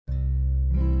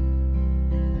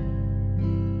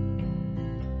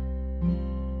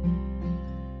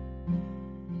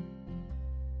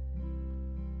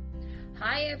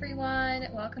everyone.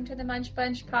 Welcome to the Munch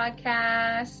Bunch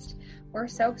podcast. We're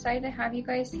so excited to have you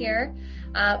guys here.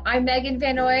 I'm Megan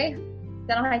Vanoy,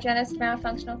 dental hygienist,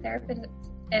 myofunctional therapist,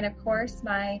 and of course,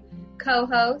 my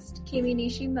co-host, Kimi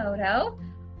Nishimoto,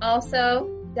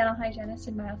 also dental hygienist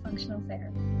and myofunctional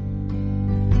therapist.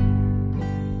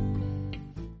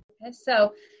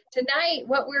 So tonight,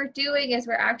 what we're doing is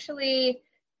we're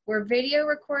video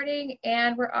recording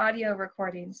and we're audio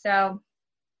recording. So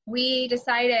we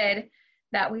decided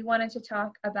that we wanted to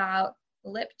talk about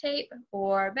lip tape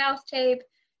or mouth tape,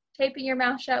 taping your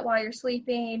mouth shut while you're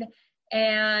sleeping,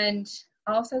 and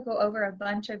also go over a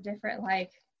bunch of different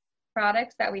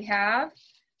products that we have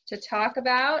to talk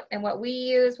about and what we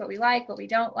use, what we like, what we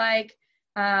don't like,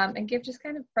 and give just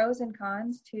kind of pros and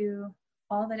cons to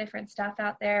all the different stuff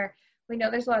out there. We know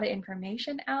there's a lot of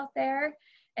information out there,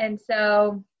 and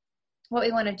so what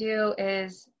we want to do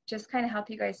is just kind of help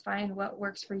you guys find what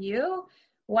works for you,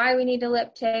 why we need to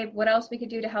lip tape, what else we could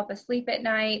do to help us sleep at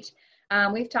night.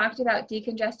 We've talked about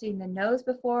decongesting the nose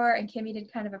before, and Kimi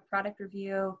did kind of a product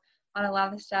review on a lot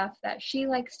of the stuff that she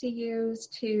likes to use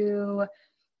to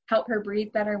help her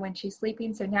breathe better when she's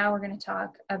sleeping. So now we're going to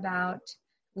talk about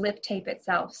lip tape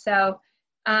itself. So,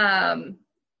 so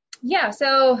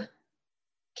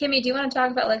Kimi, do you want to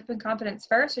talk about lip incontinence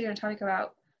first, or do you want to talk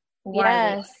about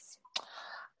why? Yes.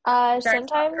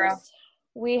 Sometimes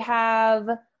we have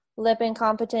lip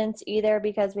incompetence either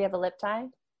because we have a lip tie,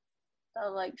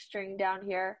 so string down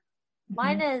here.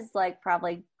 Mine is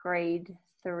probably grade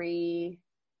 3,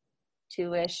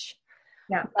 2-ish.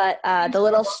 Yeah. But the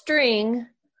little string.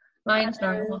 Mine's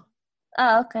normal.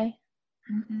 Oh, okay.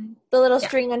 Mm-hmm. The little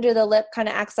string under the lip kind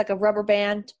of acts like a rubber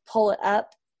band to pull it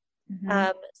up.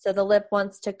 Mm-hmm. So the lip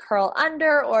wants to curl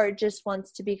under or just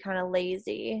wants to be kind of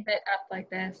lazy. Sit up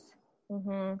like this.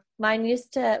 Mm-hmm. Mine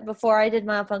used to, before I did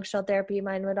myofunctional therapy,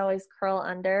 mine would always curl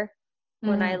under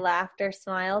when I laughed or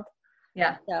smiled.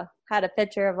 Yeah. So had a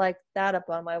picture of that up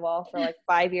on my wall for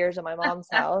 5 years at my mom's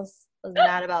house. I was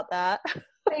mad about that.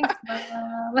 Thanks,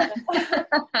 Mom.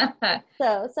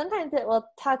 So sometimes it will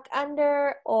tuck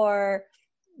under, or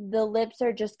the lips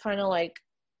are just kind of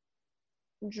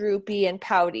droopy and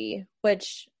pouty,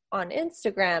 which on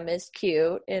Instagram is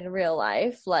cute. In real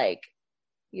life,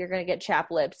 you're going to get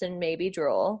chapped lips and maybe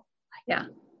drool. Yeah.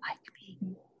 Like me.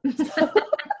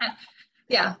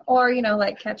 Yeah. Or,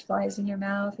 catch flies in your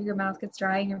mouth, or your mouth gets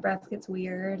dry and your breath gets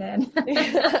weird. And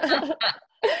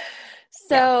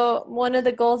So one of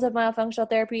the goals of myofunctional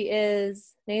therapy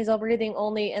is nasal breathing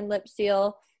only and lip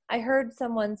seal. I heard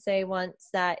someone say once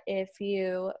that if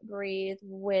you breathe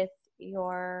with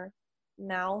your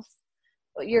mouth,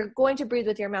 you're going to breathe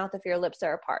with your mouth if your lips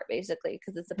are apart, basically,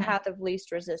 because it's the path of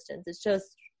least resistance. It's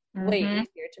just way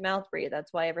easier to mouth breathe.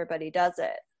 That's why everybody does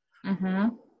it.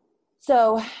 Mm-hmm.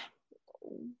 So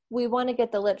we want to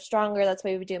get the lips stronger. That's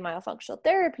why we do myofunctional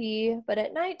therapy. But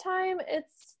at nighttime,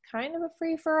 it's kind of a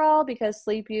free-for-all because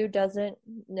SleepU doesn't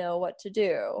know what to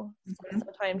do. So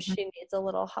sometimes she needs a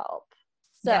little help.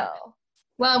 So,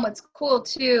 well, and what's cool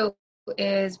too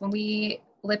is when we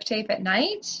lip tape at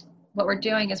night, what we're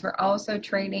doing is we're also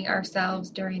training ourselves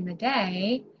during the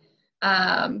day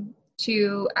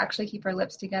to actually keep our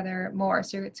lips together more.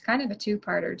 So it's kind of a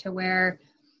two-parter, to where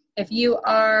if you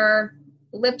are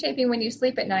lip taping when you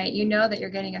sleep at night, you know that you're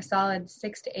getting a solid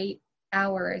 6 to 8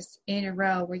 hours in a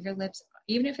row where your lips,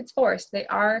 even if it's forced, they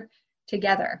are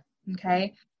together.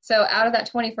 Okay. So out of that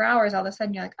 24 hours, all of a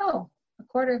sudden you're like, oh, a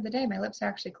quarter of the day, my lips are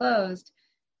actually closed.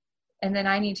 And then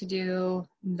I need to do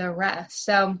the rest.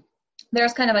 So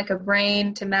there's kind of a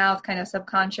brain to mouth kind of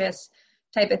subconscious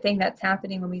type of thing that's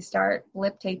happening when we start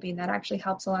lip taping that actually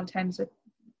helps a lot of times with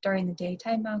during the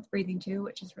daytime mouth breathing too,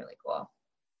 which is really cool.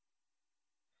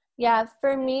 Yeah,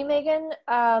 for me, Megan,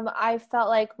 I felt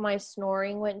like my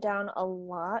snoring went down a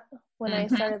lot when I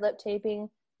started lip taping.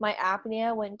 My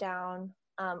apnea went down.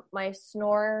 My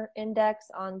snore index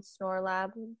on Snore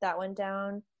Lab, that went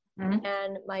down.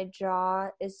 And my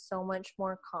jaw is so much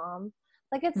more calm.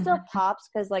 It still pops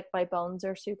because my bones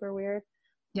are super weird,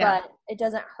 but it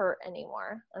doesn't hurt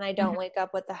anymore. And I don't wake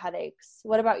up with the headaches.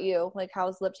 What about you?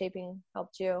 How's lip taping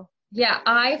helped you? Yeah,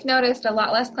 I've noticed a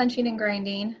lot less clenching and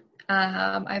grinding.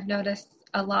 I've noticed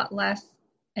a lot less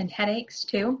and headaches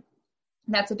too.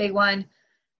 That's a big one.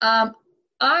 I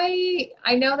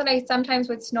know that I sometimes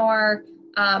would snore,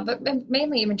 but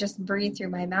mainly even just breathe through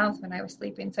my mouth when I was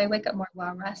sleeping. So I wake up more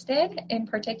well rested in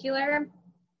particular.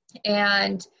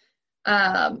 And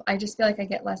I just feel like I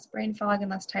get less brain fog and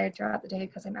less tired throughout the day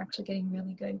because I'm actually getting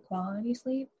really good quality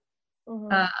sleep.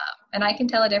 And I can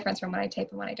tell a difference from when I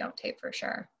tape and when I don't tape for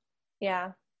sure.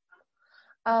 Yeah.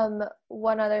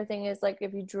 One other thing is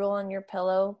if you drool on your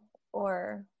pillow,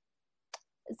 or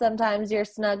sometimes you're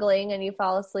snuggling and you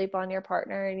fall asleep on your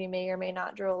partner and you may or may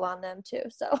not drool on them too.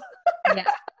 So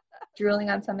yeah, drooling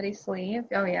on somebody's sleeve.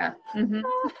 Oh yeah. Mm-hmm.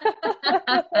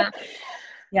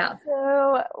 Yeah.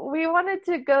 So we wanted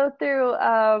to go through,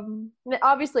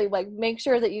 obviously, like make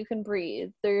sure that you can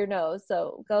breathe through your nose.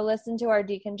 So go listen to our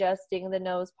Decongesting the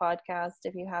Nose podcast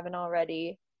if you haven't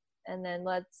already. And then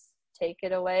let's take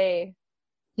it away.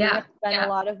 Yeah. We have spent a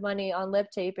lot of money on lip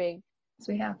taping. Yes,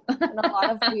 we have. And a lot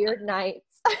of weird nights.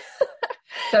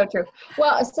 So true.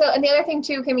 Well, and the other thing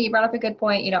too, Kimmy, you brought up a good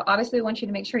point. Obviously we want you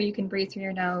to make sure you can breathe through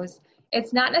your nose.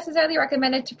 It's not necessarily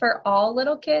recommended for all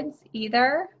little kids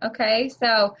either. Okay.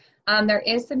 So there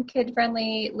is some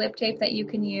kid-friendly lip tape that you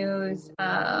can use,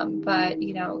 but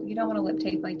you don't want to lip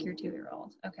tape like your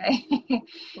 2-year-old. Okay.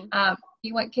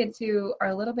 You want kids who are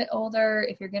a little bit older,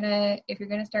 if you're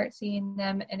gonna start seeing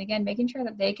them, and again, making sure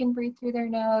that they can breathe through their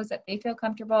nose, that they feel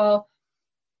comfortable.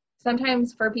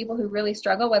 Sometimes for people who really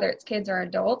struggle, whether it's kids or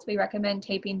adults, we recommend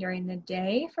taping during the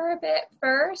day for a bit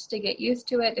first to get used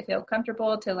to it, to feel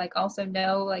comfortable, to like also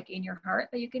know like in your heart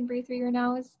that you can breathe through your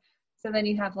nose. So then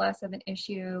you have less of an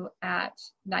issue at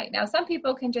night. Now, some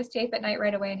people can just tape at night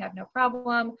right away and have no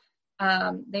problem.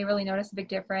 They really notice a big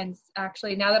difference.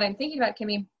 Actually, now that I'm thinking about it,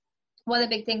 Kimmy, one of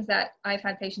the big things that I've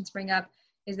had patients bring up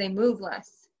is they move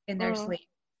less in their sleep.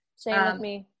 Same with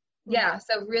me. Yeah,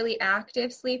 so really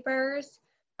active sleepers,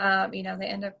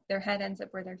 their head ends up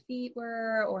where their feet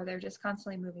were, or they're just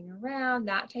constantly moving around,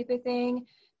 that type of thing.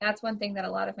 That's one thing that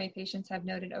a lot of my patients have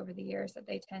noted over the years, that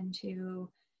they tend to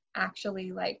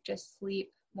actually like just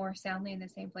sleep more soundly in the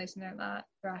same place and they're not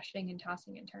thrashing and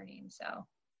tossing and turning. So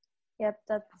yep,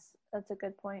 that's a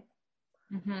good point.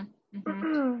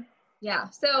 Yeah.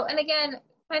 So, and again,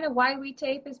 kind of why we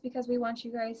tape is because we want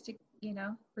you guys to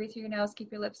breathe through your nose,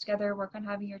 keep your lips together, work on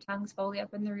having your tongues fully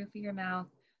up in the roof of your mouth,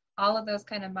 all of those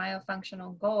kind of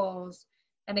myofunctional goals.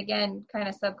 And again, kind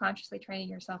of subconsciously training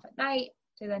yourself at night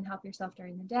to then help yourself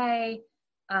during the day.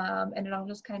 And it all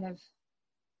just kind of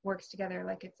works together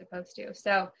like it's supposed to.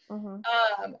 So,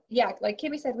 yeah, like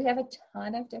Kimmy said, we have a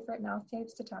ton of different mouth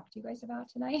tapes to talk to you guys about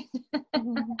tonight.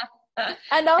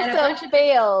 And also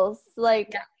fails.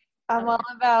 Like, I'm all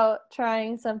about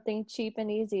trying something cheap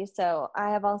and easy. So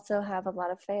I also have a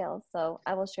lot of fails. So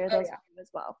I will share those with you as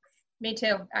well. Me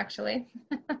too, actually.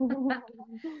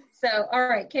 So, all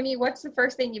right, Kimmy, what's the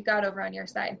first thing you've got over on your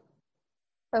side?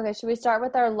 Okay, should we start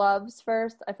with our loves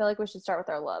first? I feel like we should start with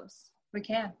our loves. We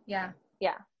can, yeah.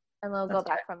 Yeah, and we'll go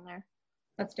back from there.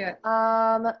 Let's do it.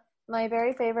 My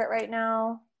very favorite right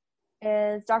now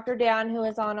is Dr. Dan, who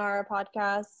is on our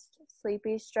podcast,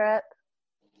 Sleepy Strip.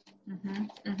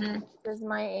 This is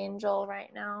my angel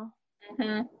right now.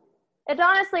 It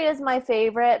honestly is my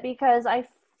favorite because I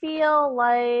feel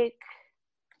like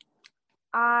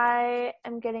I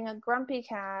am getting a grumpy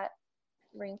cat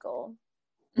wrinkle.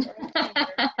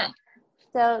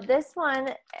 So this one,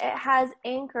 it has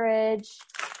anchorage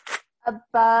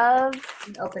above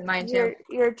open mine too.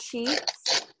 Your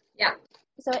cheeks. Yeah.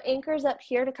 So it anchors up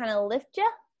here to kind of lift you,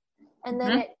 and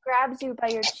then it grabs you by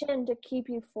your chin to keep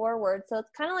you forward. So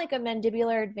it's kind of like a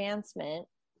mandibular advancement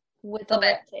with the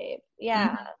lip tape.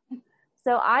 Yeah.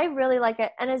 So I really like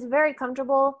it, and it's very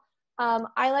comfortable.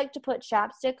 I like to put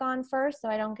chapstick on first so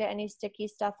I don't get any sticky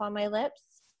stuff on my lips.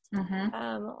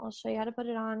 I'll show you how to put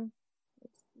it on.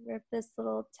 Let's rip this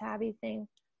little tabby thing.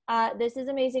 This is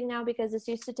amazing now because this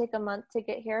used to take a month to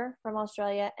get here from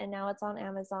Australia, and now it's on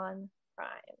Amazon Prime.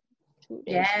 2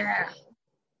 days. Yeah.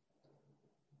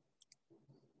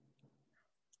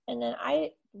 And then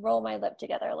I roll my lip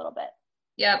together a little bit.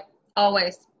 Yep,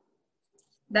 always.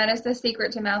 That is the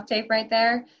secret to mouth tape right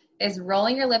there, is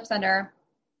rolling your lips under,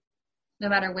 no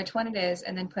matter which one it is,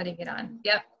 and then putting it on.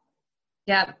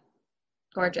 Yep.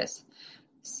 Gorgeous.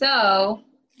 So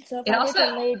if I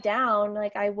also to lay down,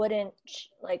 like I wouldn't,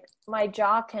 like my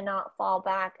jaw cannot fall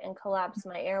back and collapse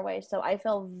my airway. So I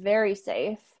feel very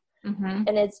safe.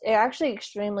 And it's actually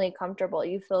extremely comfortable.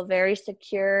 You feel very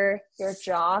secure. Your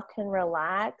jaw can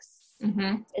relax.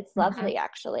 It's lovely,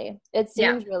 actually. It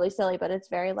seems really silly, but it's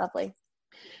very lovely.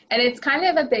 And it's kind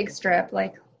of a big strip,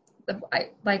 like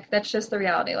that's just the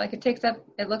reality. Like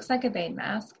it looks like a Bane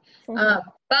mask.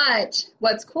 But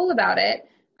what's cool about it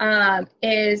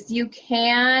is you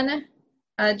can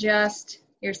adjust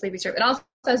your sleepy strip. And also,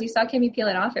 as you saw Kimmy peel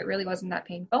it off, it really wasn't that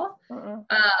painful.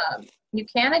 You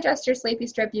can adjust your sleepy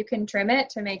strip. You can trim it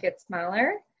to make it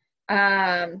smaller.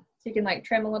 So you can like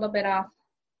trim a little bit off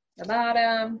the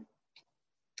bottom,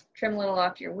 trim a little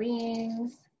off your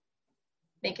wings,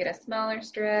 make it a smaller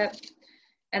strip.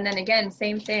 And then again,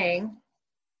 same thing,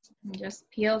 it just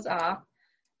peels off.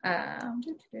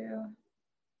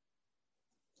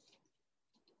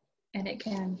 and it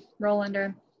can roll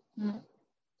under.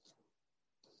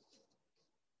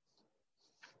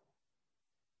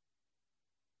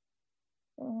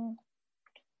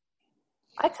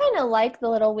 I kind of like the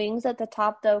little wings at the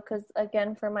top though, because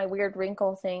again, for my weird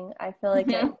wrinkle thing, I feel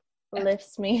like it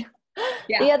lifts me.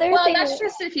 Yeah. The other well, thing, that's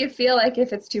just if you feel like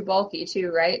if it's too bulky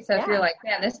too, right? So if you're yeah. like,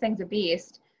 man, this thing's a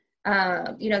beast.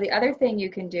 The other thing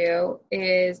you can do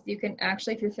is you can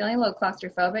actually, if you're feeling a little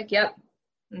claustrophobic, yep.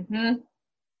 In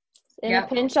a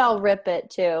pinch, I'll rip it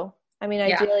too. I mean,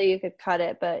 ideally you could cut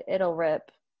it, but it'll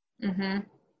rip.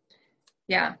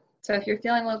 Yeah. So if you're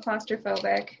feeling a little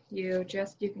claustrophobic, you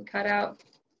can cut out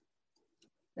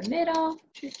the middle.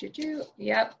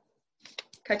 Yep.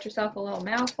 Cut yourself a little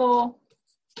mouthful.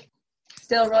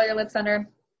 Still roll your lips under.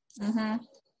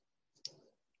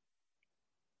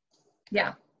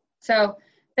 Yeah. So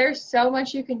there's so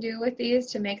much you can do with these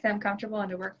to make them comfortable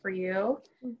and to work for you.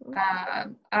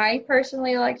 I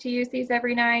personally like to use these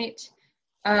every night.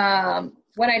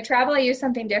 When I travel, I use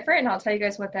something different, and I'll tell you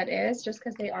guys what that is, just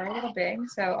because they are a little big.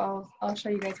 So I'll show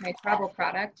you guys my travel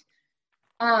product.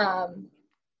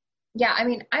 Yeah, I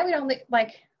mean, I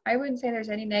wouldn't say there's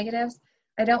any negatives.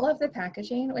 I don't love the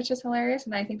packaging, which is hilarious,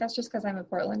 and I think that's just because I'm a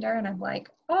Portlander, and I'm like,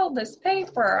 oh, this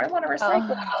paper, I want to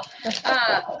recycle.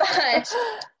 But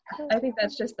I think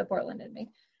that's just the Portland in me.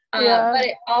 But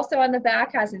it also on the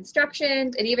back has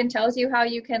instructions. It even tells you how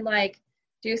you can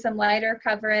do some lighter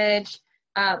coverage.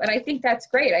 And I think that's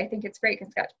great. I think it's great because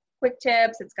it's got quick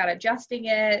tips. It's got adjusting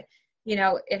it.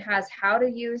 It has how to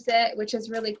use it, which is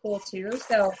really cool too.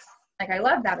 So I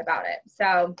love that about it.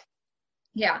 So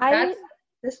yeah, that's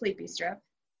the Sleepy Strip.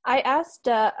 I asked,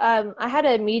 I had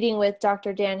a meeting with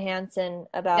Dr. Dan Hansen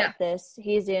about this.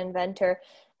 He's the inventor.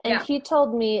 And he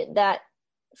told me that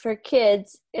for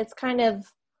kids, it's kind of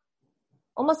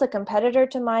almost a competitor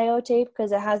to MyoTape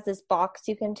because it has this box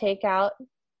you can take out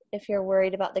if you're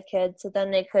worried about the kids. So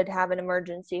then they could have an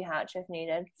emergency hatch if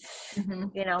needed,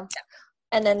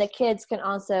 And then the kids can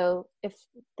also, if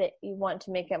you want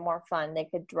to make it more fun, they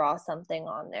could draw something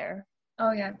on there.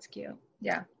 Oh, yeah, it's cute.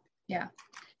 Yeah.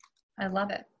 I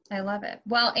love it.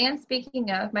 Well, and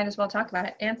speaking of, might as well talk about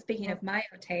it. And speaking of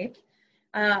MyoTape,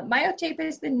 MyoTape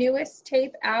is the newest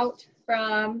tape out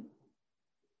from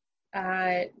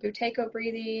Buteyko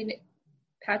Breathing,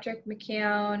 Patrick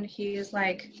McKeown. He is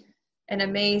an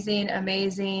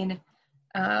amazing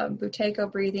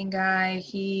Buteyko Breathing guy.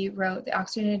 He wrote The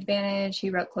Oxygen Advantage. He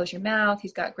wrote Close Your Mouth.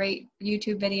 He's got great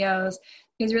YouTube videos.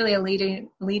 He's really a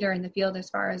leader in the field as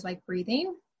far as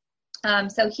breathing.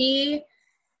 So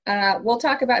we'll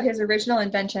talk about his original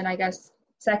invention, I guess,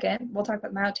 second. We'll talk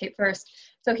about MyoTape first.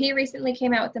 So he recently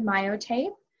came out with the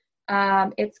MyoTape.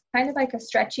 It's kind of like a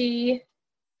stretchy,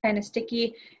 kind of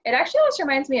sticky. It actually almost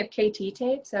reminds me of KT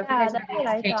tape. So if you guys know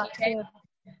KT tape,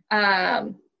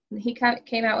 he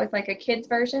came out with a kid's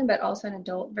version, but also an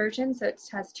adult version. So it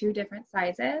has two different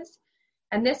sizes.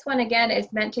 And this one, again,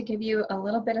 is meant to give you a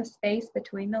little bit of space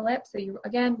between the lips. So you,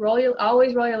 again,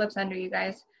 always roll your lips under, you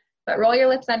guys. But roll your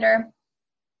lips under.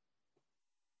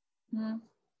 And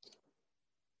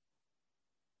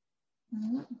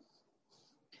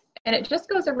it just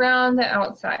goes around the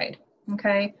outside,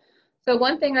 okay? So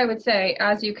one thing I would say,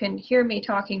 as you can hear me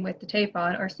talking with the tape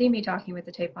on or see me talking with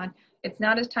the tape on, it's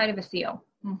not as tight of a seal.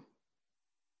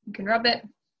 You can rub it.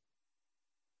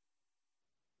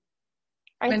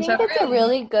 I think it's a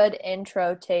really good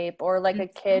intro tape or a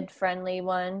kid-friendly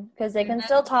one because they can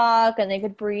still talk and they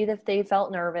could breathe if they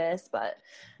felt nervous, but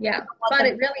yeah, but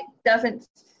it really doesn't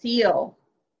seal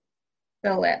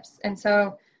the lips. And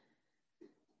so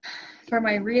for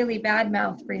my really bad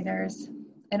mouth breathers,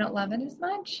 I don't love it as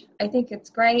much. I think it's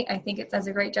great. I think it does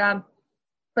a great job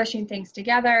pushing things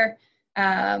together.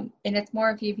 And it's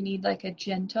more if you need a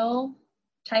gentle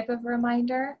type of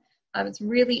reminder. It's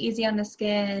really easy on the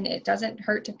skin. It doesn't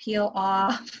hurt to peel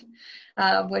off,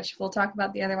 which we'll talk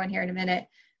about the other one here in a minute.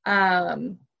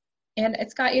 And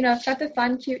it's got, it's got the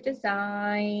fun, cute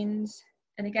designs.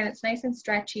 And again, it's nice and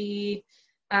stretchy.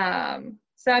 So,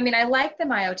 I mean, I like the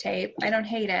MyoTape. I don't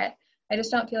hate it. I just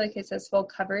don't feel like it's as full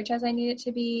coverage as I need it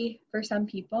to be for some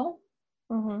people.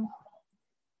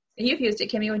 You've used it,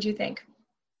 Kimmy. What'd you think?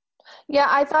 Yeah,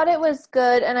 I thought it was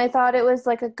good, and I thought it was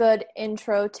a good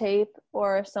intro tape,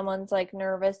 or if someone's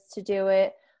nervous to do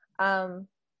it.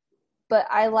 But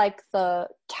I like the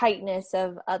tightness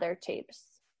of other tapes.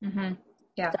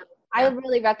 Yeah. So I would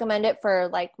really recommend it for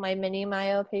my mini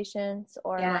myo patients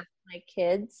or my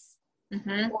kids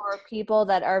or people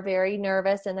that are very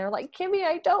nervous and they're like, Kimmy,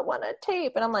 I don't want a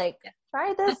tape. And I'm like,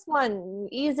 try this one,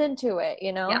 ease into it,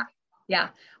 Yeah.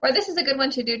 Or this is a good one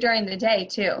to do during the day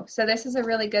too. So this is a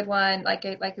really good one, like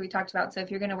we talked about. So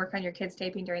if you're going to work on your kids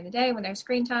taping during the day when there's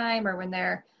screen time or when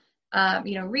they're,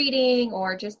 reading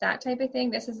or just that type of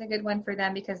thing, this is a good one for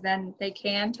them because then they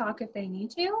can talk if they need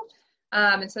to.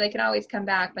 And so they can always come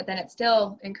back, but then it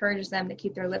still encourages them to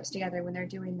keep their lips together when they're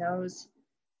doing those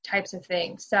types of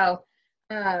things. So,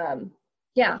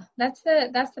 yeah, that's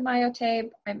the Myo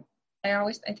tape. I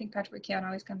think Patrick McKeown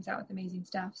always comes out with amazing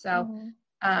stuff. So,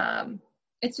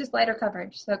 it's just lighter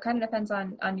coverage. So it kind of depends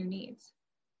on your needs.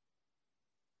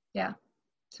 Yeah.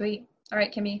 Sweet. All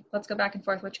right, Kimmy, let's go back and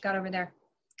forth. What you got over there?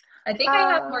 I think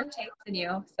I have more tapes than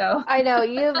you, so. I know,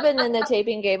 you've been in the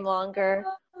taping game longer.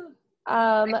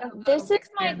 This is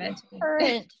my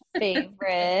current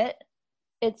favorite.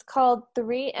 It's called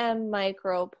 3M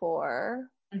Micropore.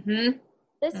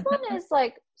 This one is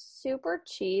like super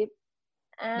cheap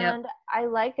and I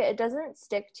like it. It doesn't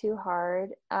stick too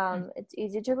hard. It's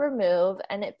easy to remove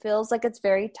and it feels like it's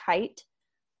very tight.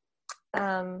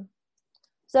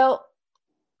 So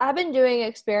I've been doing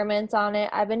experiments on it.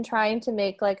 I've been trying to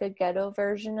make like a ghetto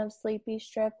version of Sleepy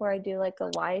Strip where I do like a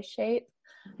Y shape.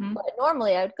 But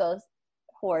normally I would go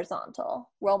horizontal,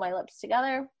 roll my lips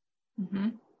together.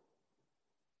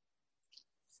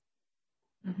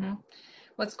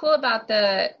 What's cool about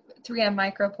the 3M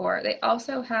Micropore, they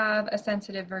also have a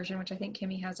sensitive version, which I think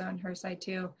Kimmy has on her side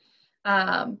too.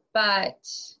 But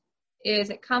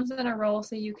it comes in a roll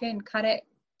so you can cut it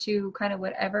to kind of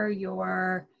whatever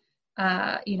your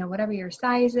whatever your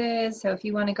size is. So if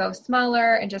you want to go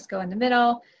smaller and just go in the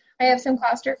middle, I have some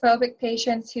claustrophobic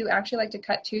patients who actually like to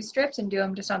cut 2 strips and do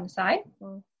them just on the side.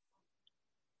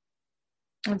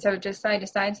 And so just side to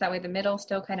side, so that way the middle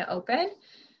still kind of open.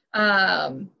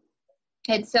 And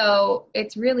so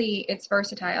it's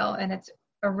versatile and it's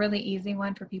a really easy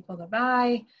one for people to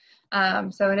buy.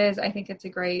 So I think it's a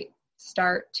great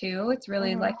start too. It's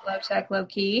really like low tech, low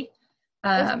key.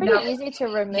 It's pretty easy to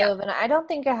remove and I don't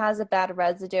think it has a bad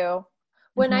residue.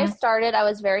 When I started, I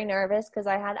was very nervous because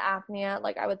I had apnea.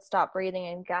 Like I would stop breathing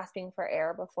and gasping for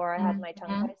air before I had my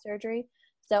tongue tie surgery.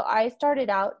 So I started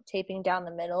out taping down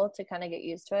the middle to kind of get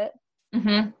used to it.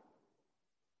 Yeah.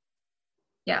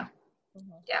 Yeah.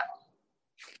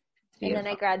 And then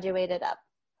I graduated up.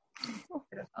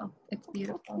 Beautiful. It's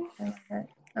beautiful. I love it.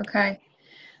 Okay.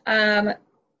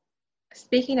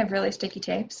 Speaking of really sticky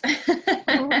tapes.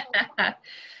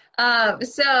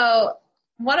 So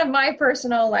one of my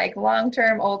personal, like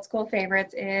long-term old school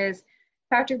favorites is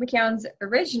Patrick McKeown's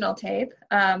original tape.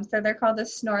 So they're called the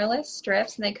Snoreless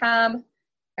strips and they come,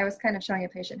 I was kind of showing a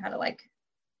patient how to like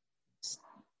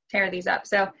tear these up.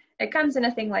 So it comes in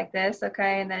a thing like this.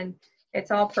 Okay. And then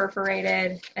it's all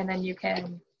perforated and then you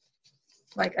can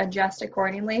like adjust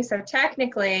accordingly. So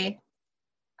technically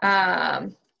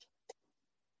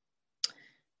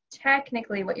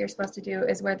what you're supposed to do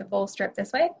is wear the full strip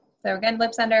this way. So again,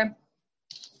 lips under,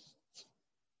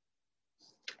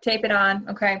 tape it on.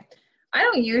 Okay. I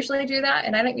don't usually do that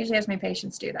and I don't usually have my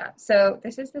patients do that. So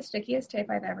this is the stickiest tape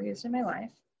I've ever used in my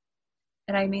life.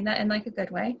 And I mean that in like a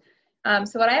good way.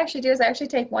 So what I actually do is I actually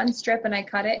take one strip and I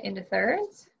cut it into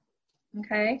thirds.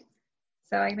 Okay.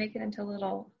 So I make it into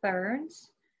little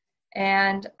thirds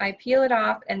and I peel it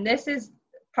off. And this is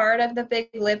part of the big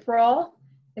lip roll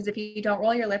is if you don't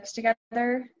roll your lips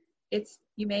together,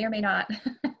 you may or may not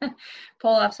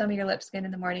pull off some of your lip skin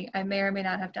in the morning. I may or may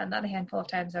not have done that a handful of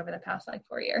times over the past like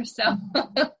 4 years. So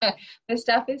this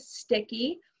stuff is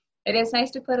sticky. It is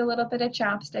nice to put a little bit of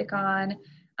chapstick on.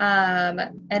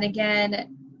 And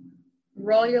again,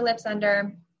 roll your lips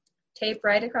under, tape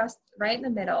right in the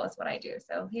middle is what I do.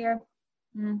 So here.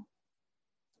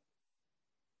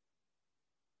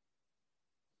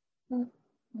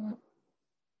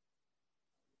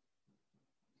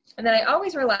 And then I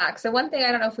always relax. So one thing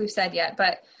I don't know if we've said yet,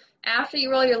 but after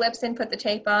you roll your lips in, put the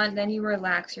tape on, then you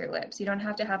relax your lips. You don't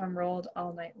have to have them rolled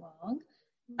all night long.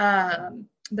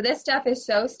 But this stuff is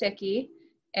so sticky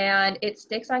and it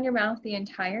sticks on your mouth the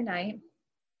entire night.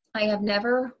 I have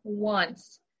never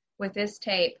once with this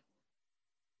tape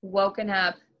woken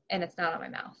up and it's not on my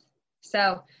mouth.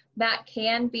 So that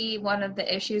can be one of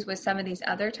the issues with some of these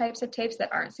other types of tapes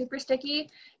that aren't super sticky.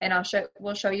 And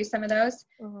we'll show you some of those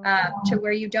to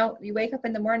where you wake up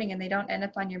in the morning and they don't end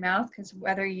up on your mouth because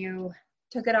whether you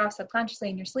took it off subconsciously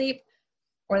in your sleep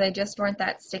or they just weren't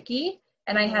that sticky.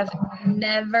 And I have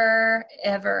never,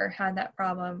 ever had that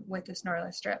problem with the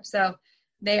Snoreless strip. So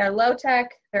they are low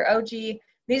tech, they're OG.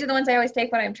 These are the ones I always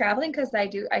take when I'm traveling because I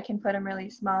can put them really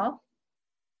small.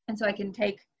 And so I can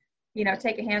take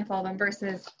a handful of them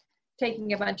versus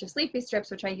taking a bunch of Sleepy strips,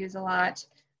 which I use a lot.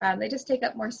 They just take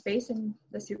up more space in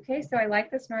the suitcase. So I like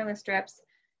the Snoreless strips.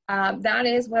 that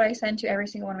is what I send to every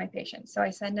single one of my patients. So I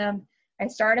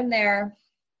start them there,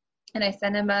 and I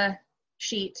send them a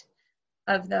sheet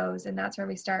of those, and that's where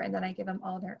we start. And then I give them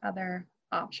all their other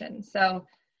options. So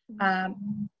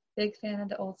big fan of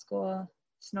the old school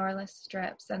Snoreless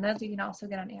strips, and those you can also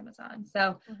get on Amazon.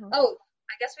 So, oh,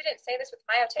 I guess we didn't say this with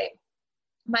MyoTape.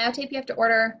 MyoTape you have to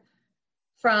order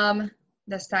from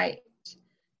the site.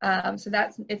 So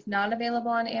it's not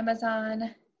available on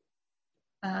Amazon.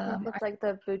 It's like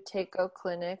the Buteco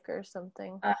Clinic or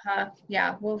something.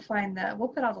 Yeah, we'll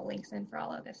put all the links in for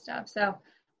all of this stuff. So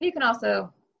you can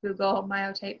also Google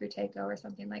MyoTape Buteco or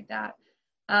something like that.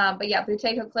 But yeah,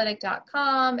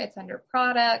 butecoclinic.com, it's under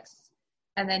products,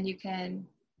 and then you can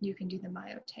do the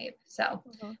MyoTape. So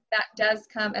that does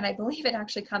come, and I believe it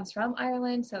actually comes from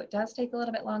Ireland, so it does take a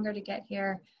little bit longer to get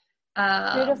here.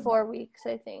 3 to 4 weeks,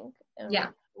 I think. And yeah.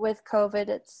 With COVID,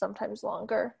 it's sometimes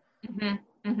longer.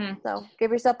 So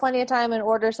give yourself plenty of time and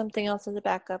order something else as a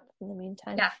backup in the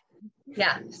meantime.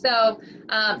 Yeah. So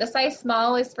the size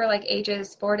small is for like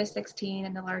ages 4 to 16,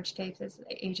 and the large tapes is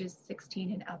ages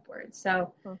 16 and upwards.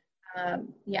 So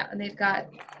yeah, and they've got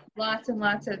lots and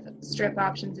lots of strip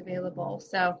options available.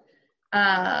 So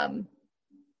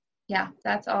yeah,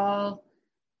 that's all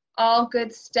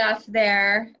good stuff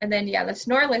there. And then yeah, the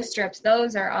Snoreless strips,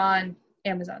 those are on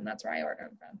Amazon. That's where I order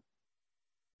them from.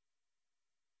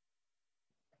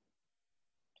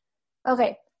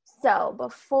 Okay, so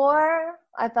before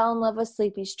I fell in love with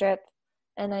Sleepy Strip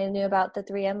and I knew about the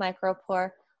 3M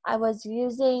Micropore, I was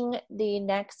using the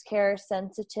Nextcare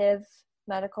Sensitive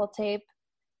medical tape,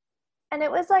 and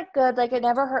it was like good, like it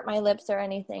never hurt my lips or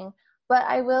anything, but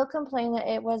I will complain that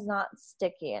it was not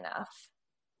sticky enough.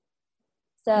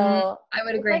 So I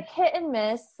would agree. Like hit and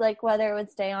miss, like whether it would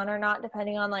stay on or not,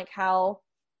 depending on like how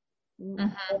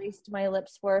moist my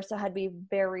lips were. So it had to be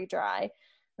very dry.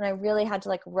 And I really had to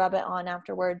like rub it on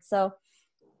afterwards. So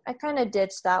I kind of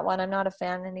ditched that one. I'm not a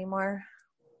fan anymore.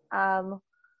 Also,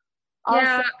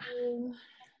 yeah.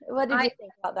 What did you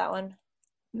think about that one?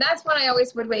 That's one I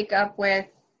always would wake up with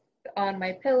on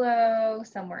my pillow,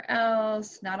 somewhere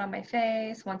else, not on my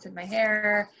face, once in my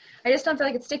hair. I just don't feel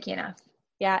like it's sticky enough.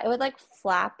 Yeah, it would like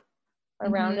flap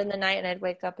around in the night, and I'd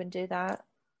wake up and do that.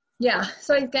 Yeah.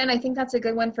 So again, I think that's a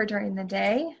good one for during the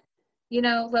day,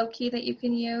 low key that you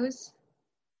can use.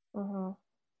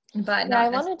 But I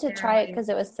wanted to try it because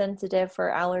it was sensitive for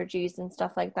allergies and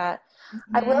stuff like that.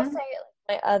 I will say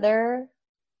my other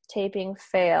taping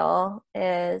fail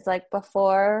is like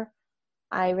before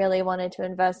I really wanted to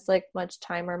invest like much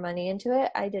time or money into it,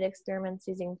 I did experiments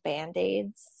using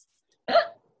Band-Aids.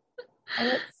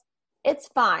 And it's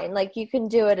fine. Like you can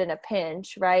do it in a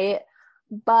pinch, right?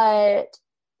 But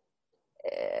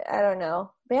I don't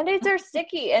know. Band-Aids are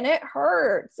sticky and it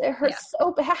hurts. It hurts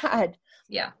so bad.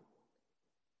 Yeah.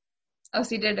 Oh,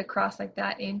 so you did it across like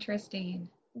that. Interesting.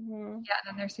 Yeah, and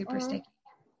then they're super sticky.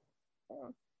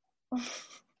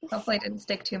 Hopefully it didn't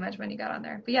stick too much when you got on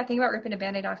there. But yeah, think about ripping a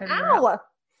Band-Aid off everywhere else.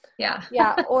 Yeah.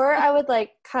 Yeah, or I would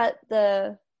like cut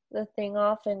the thing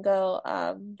off and go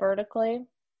vertically.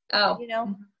 Oh.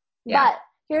 Yeah. But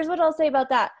here's what I'll say about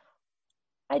that.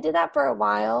 I did that for a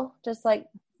while, just like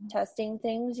testing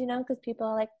things, because people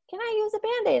are like, can I use a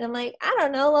Band-Aid? I'm like, I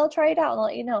don't know. I'll try it out and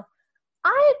let you know.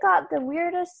 I got the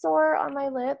weirdest sore on my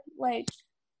lip. Like,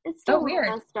 it's so weird.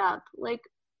 Messed up. Like,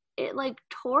 it like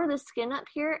tore the skin up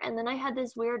here, and then I had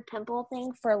this weird pimple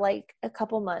thing for like a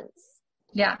couple months.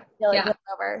 Yeah. Until it went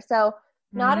over. So,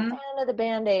 not a fan of the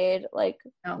Band-Aid, like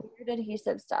weird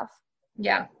adhesive stuff.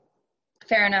 Yeah.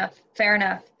 Fair enough.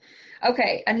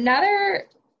 Okay, another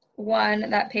one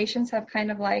that patients have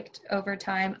kind of liked over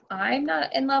time, I'm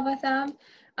not in love with them,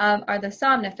 are the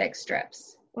Somnifix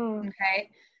strips. Okay,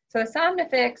 so the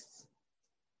Somnifix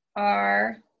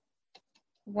are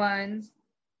ones,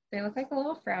 they look like a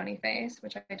little frowny face,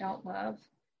 which I don't love,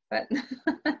 but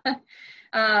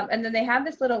and then they have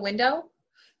this little window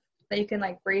that you can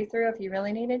like breathe through if you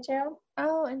really needed to.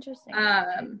 Oh, interesting.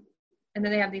 And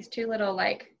then they have these two little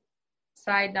like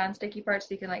side non-sticky parts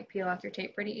so you can like peel off your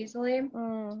tape pretty easily.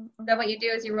 Then what you do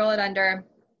is you roll it under.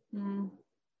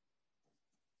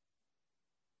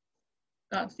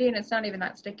 Oh, see, and it's not even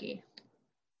that sticky.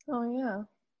 Oh,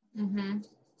 yeah.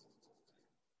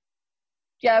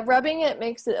 Yeah, rubbing it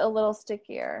makes it a little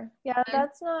stickier. Yeah,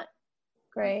 that's not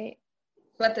great.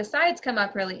 But the sides come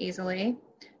up really easily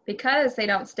because they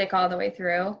don't stick all the way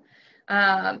through.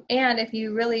 And if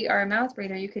you really are a mouth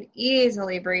breather, you could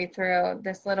easily breathe through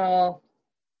this little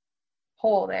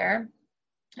hole there.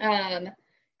 And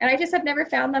I just have never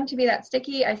found them to be that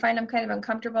sticky. I find them kind of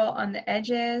uncomfortable on the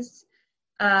edges.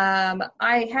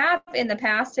 I have in the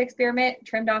past experiment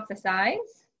trimmed off the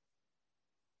sides.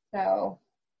 So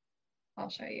I'll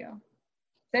show you.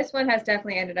 This one has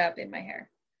definitely ended up in my hair.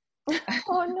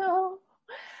 Oh no.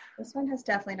 This one has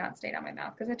definitely not stayed on my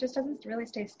mouth because it just doesn't really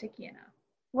stay sticky enough.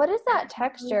 What is that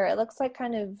texture? It looks like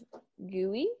kind of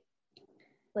gooey,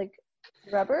 like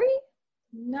rubbery.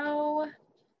 No,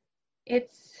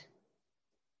 it's,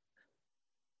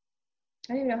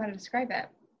 I don't even know how to describe it.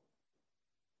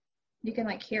 You can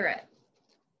like hear it.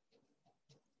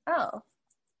 Oh.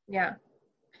 Yeah.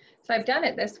 So I've done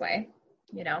it this way,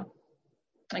 you know,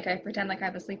 like I pretend like I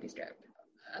have a sleepy strip.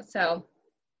 But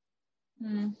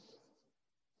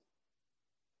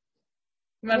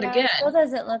Yeah, again, it still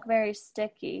doesn't look very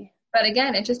sticky.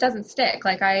 it just doesn't stick.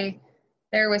 Like that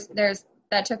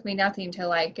took me nothing to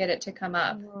like get it to come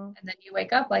up. And then you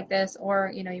wake up like this,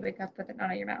 or, you know, you wake up with it not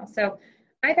on your mouth. So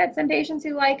I've had some patients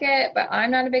who like it, but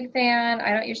I'm not a big fan.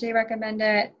 I don't usually recommend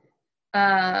it.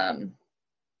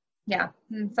 Yeah,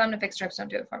 Somnifix strips don't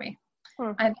do it for me.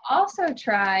 I've also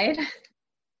tried,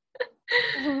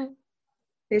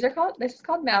 this is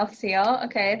called Mouth Seal.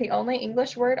 Okay, the only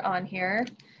English word on here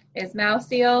is Mouth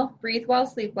Seal, breathe well,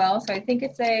 sleep well. So I think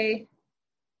it's a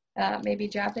maybe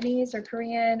Japanese or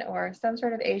Korean or some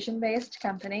sort of Asian-based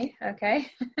company. Okay.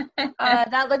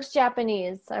 That looks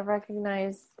Japanese. I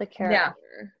recognize the character.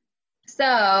 Yeah.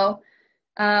 So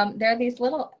there are these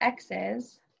little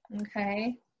X's.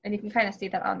 Okay. And you can kind of see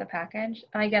that on the package.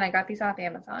 And again, I got these off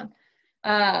Amazon.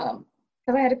 Because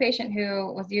I had a patient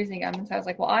who was using them. And so I was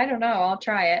like, well, I don't know. I'll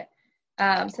try it.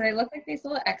 So they look like these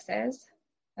little X's.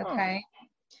 Okay.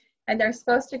 And they're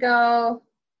supposed to go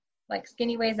like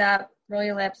skinny ways up, roll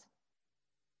your lips.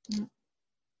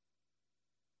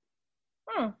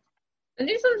 And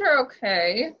these ones are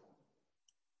okay.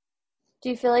 Do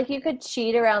you feel like you could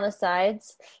cheat around the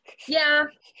sides? Yeah,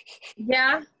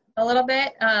 a little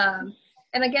bit.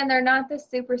 And again, they're not the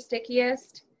super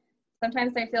stickiest.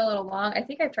 Sometimes they feel a little long. I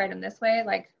think I've tried them this way,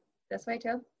 like this way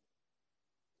too.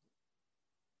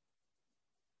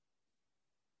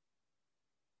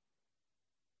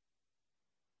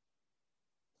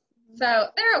 So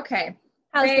they're okay.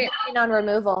 How's the pain on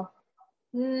removal?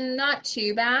 Not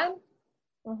too bad.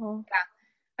 Yeah.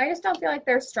 I just don't feel like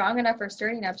they're strong enough or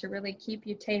sturdy enough to really keep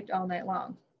you taped all night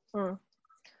long.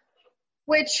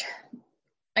 Which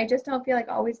I just don't feel like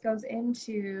always goes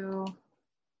into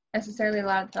necessarily a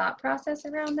lot of thought process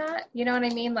around that. You know what I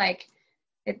mean? Like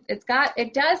it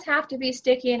does have to be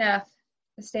sticky enough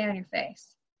to stay on your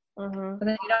face. But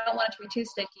then you don't want it to be too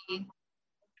sticky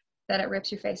that it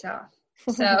rips your face off.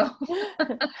 So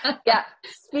yeah.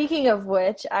 Speaking of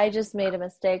which, I just made a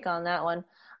mistake on that one.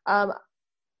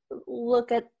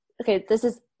 This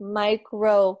is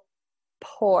Micropore.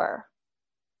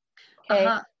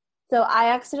 Okay. So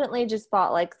I accidentally just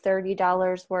bought like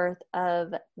 $30 worth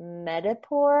of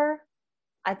Medipore.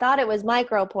 I thought it was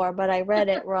Micropore, but I read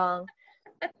it wrong.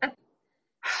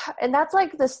 And that's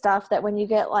like the stuff that when you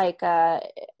get like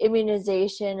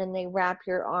immunization and they wrap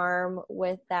your arm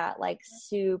with that like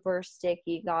super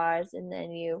sticky gauze, and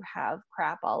then you have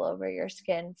crap all over your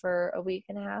skin for a week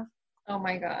and a half. Oh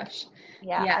my gosh.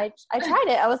 Yeah. I tried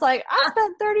it. I was like, I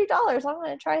spent $30. I'm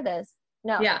going to try this.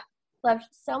 No. Yeah. Left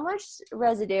so much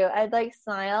residue. I'd like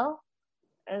smile,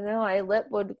 and then my lip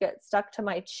would get stuck to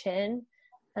my chin.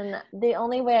 And the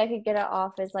only way I could get it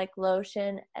off is like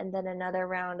lotion and then another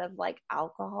round of like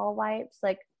alcohol wipes.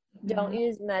 Like, don't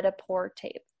use Medipore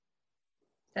tape.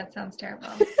 That sounds terrible.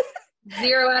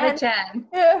 0 out of 10.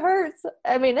 It hurts.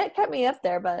 I mean, it kept me up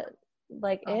there, but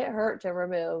like it hurt to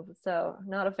remove. So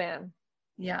not a fan.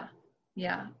 Yeah.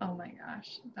 Yeah. Oh my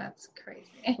gosh. That's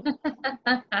crazy.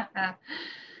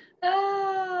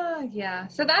 Yeah.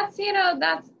 So that's,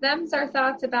 them's our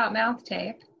thoughts about mouth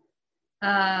tape.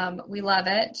 We love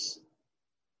it.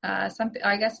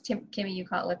 I guess Kimmy, you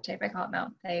call it lip tape. I call it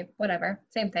mouth tape. Whatever.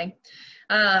 Same thing.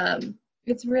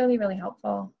 It's really, really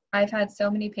helpful. I've had so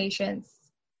many patients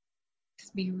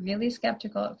be really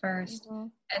skeptical at first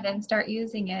and then start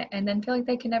using it and then feel like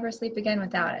they can never sleep again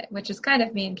without it, which is kind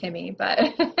of me and Kimmy, but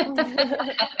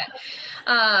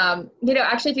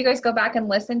actually if you guys go back and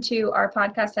listen to our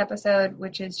podcast episode,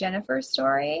 which is Jennifer's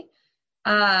story,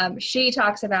 she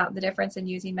talks about the difference in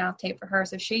using mouth tape for her.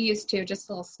 So she used to, just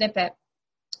a little snippet,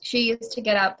 she used to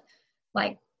get up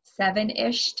like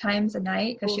 7-ish times a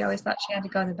night because she always thought she had to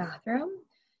go to the bathroom.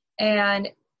 And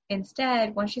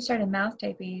instead, once she started mouth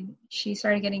taping, she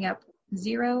started getting up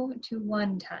 0 to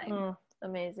 1 time.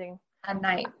 Amazing. A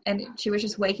night. And she was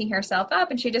just waking herself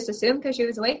up, and she just assumed because she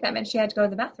was awake that meant she had to go to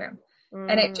the bathroom.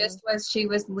 And it just was, she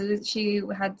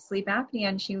had sleep apnea,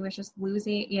 and she was just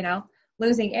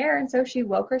losing air. And so she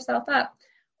woke herself up.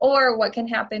 Or what can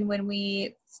happen when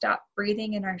we stop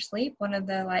breathing in our sleep, one of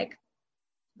the like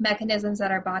mechanisms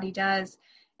that our body does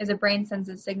is the brain sends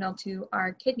a signal to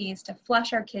our kidneys to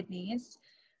flush our kidneys.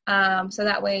 So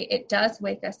that way it does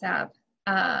wake us up.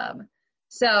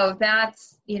 So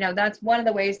that's one of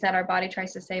the ways that our body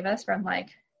tries to save us from like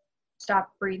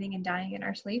stop breathing and dying in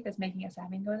our sleep, is making us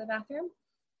having to go to the bathroom.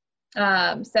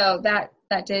 So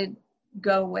that did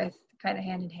go with kind of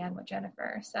hand in hand with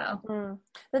Jennifer. So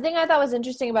the thing I thought was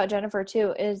interesting about Jennifer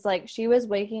too is like she was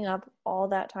waking up all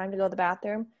that time to go to the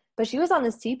bathroom, but she was on the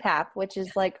CPAP, which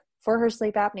is like for her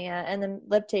sleep apnea, and then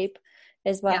lip tape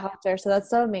is what helps her. So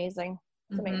that's so amazing.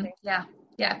 It's amazing. Yeah.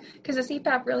 Because the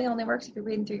CPAP really only works if you're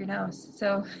breathing through your nose.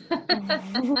 So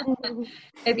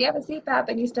if you have a CPAP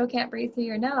and you still can't breathe through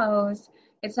your nose,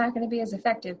 it's not going to be as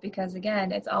effective, because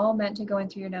again, it's all meant to go in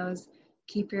through your nose,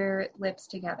 keep your lips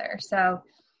together. So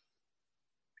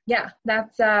yeah,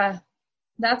 that's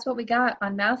what we got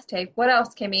on mouth tape. What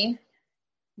else, Kimmy? Do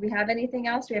we have anything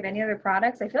else? Do we have any other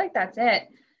products? I feel like that's it.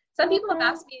 Some people have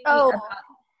asked me about,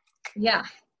 yeah.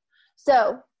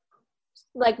 So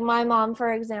like my mom,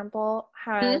 for example,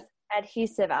 has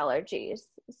adhesive allergies,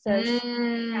 so she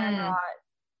cannot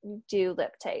do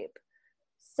lip tape.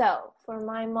 So for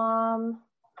my mom,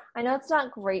 I know it's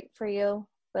not great for you,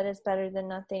 but it's better than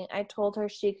nothing. I told her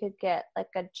she could get like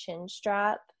a chin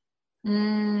strap,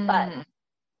 but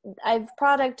I've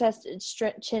product tested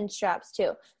chin straps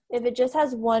too. If it just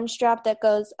has one strap that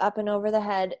goes up and over the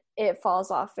head, it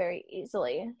falls off very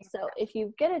easily. So if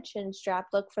you get a chin strap,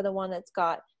 look for the one that's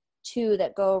got two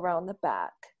that go around the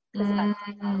back, because that's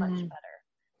much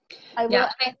better. I will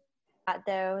add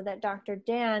though that Dr.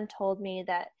 Dan told me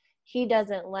that he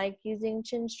doesn't like using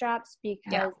chin straps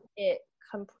because it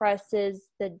compresses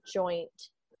the joint.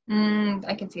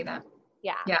 I can see that.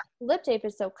 Yeah. Lip tape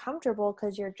is so comfortable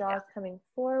because your jaw is coming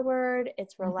forward.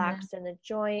 It's relaxed in the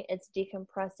joint. It's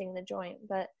decompressing the joint.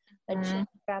 But a chin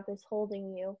strap is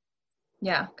holding you.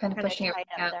 Yeah, kind of pushing it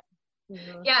down.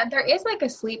 Yeah, there is like a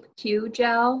sleep Q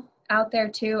gel out there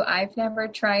too. I've never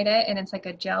tried it, and it's like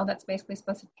a gel that's basically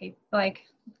supposed to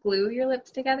glue your lips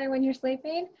together when you're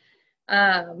sleeping.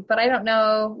 But I don't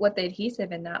know what the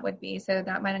adhesive in that would be, so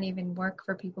that might not even work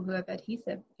for people who have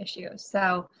adhesive issues.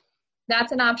 So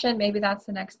that's an option. Maybe that's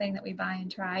the next thing that we buy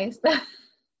and try is the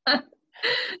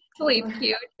sleep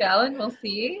Q gel, and we'll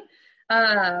see.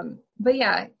 But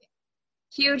yeah,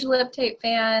 huge lip tape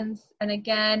fans. And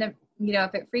again,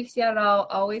 if it freaks you out at all,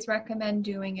 always recommend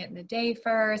doing it in the day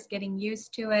first, getting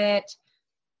used to it.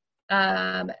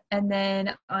 And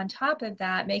then on top of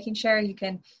that, making sure you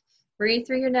can breathe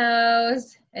through your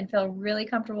nose and feel really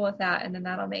comfortable with that. And then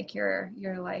that'll make your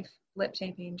life lip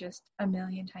taping just a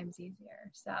million times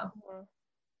easier. So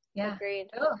yeah. Agreed.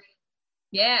 Oh.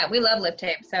 Yeah, we love lip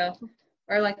tape. So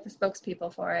we're like the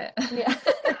spokespeople for it. Yeah.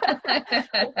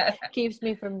 Keeps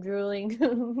me from drooling.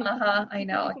 I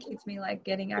know. It keeps me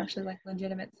getting actually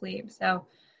legitimate sleep. So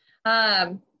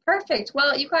perfect.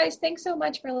 Well, you guys, thanks so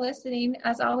much for listening.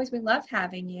 As always, we love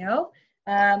having you.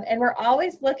 And we're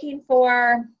always looking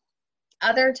for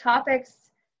other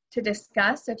topics to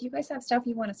discuss. So if you guys have stuff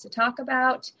you want us to talk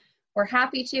about, we're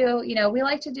happy to. We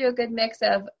like to do a good mix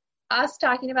of us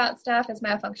talking about stuff as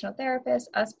myofunctional therapists,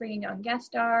 us bringing on guest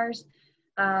stars,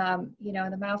 in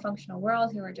the myofunctional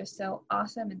world who are just so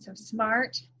awesome and so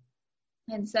smart.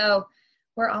 And so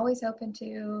we're always open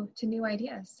to new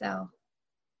ideas. So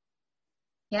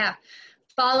yeah,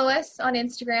 follow us on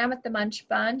Instagram at the Munch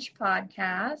Bunch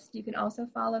Podcast. You can also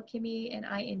follow Kimmy and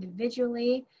I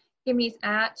individually. Kimmy's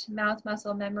at Mouth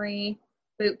Muscle Memory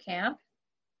Bootcamp,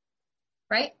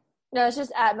 right? No, it's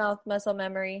just at Mouth Muscle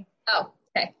Memory. Oh,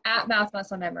 okay. At Mouth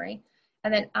Muscle Memory.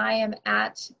 And then I am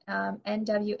at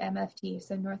NWMFT,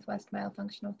 so Northwest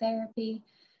Myofunctional Therapy.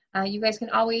 You guys can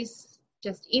always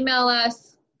just email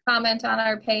us, comment on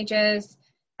our pages.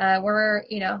 We're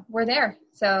there.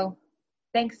 So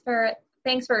thanks for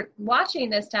watching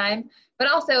this time.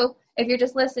 But also, if you're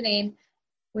just listening,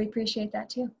 we appreciate that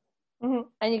too. Mm-hmm.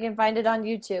 And you can find it on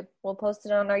YouTube. We'll post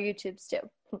it on our YouTubes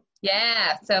too.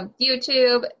 Yeah, so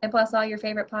YouTube and plus all your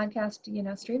favorite podcast,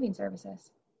 streaming services.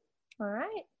 All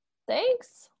right.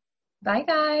 Thanks. Bye,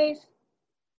 guys.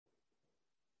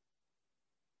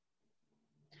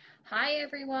 Hi,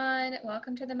 everyone.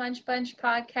 Welcome to the Munch Bunch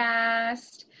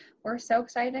Podcast. We're so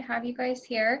excited to have you guys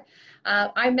here.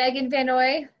 I'm Megan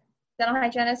Vanoy, dental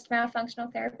hygienist,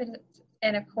 myofunctional therapist,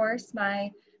 and of course,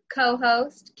 my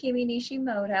co-host, Kimi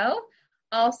Nishimoto,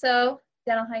 also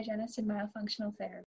dental hygienist and myofunctional therapist.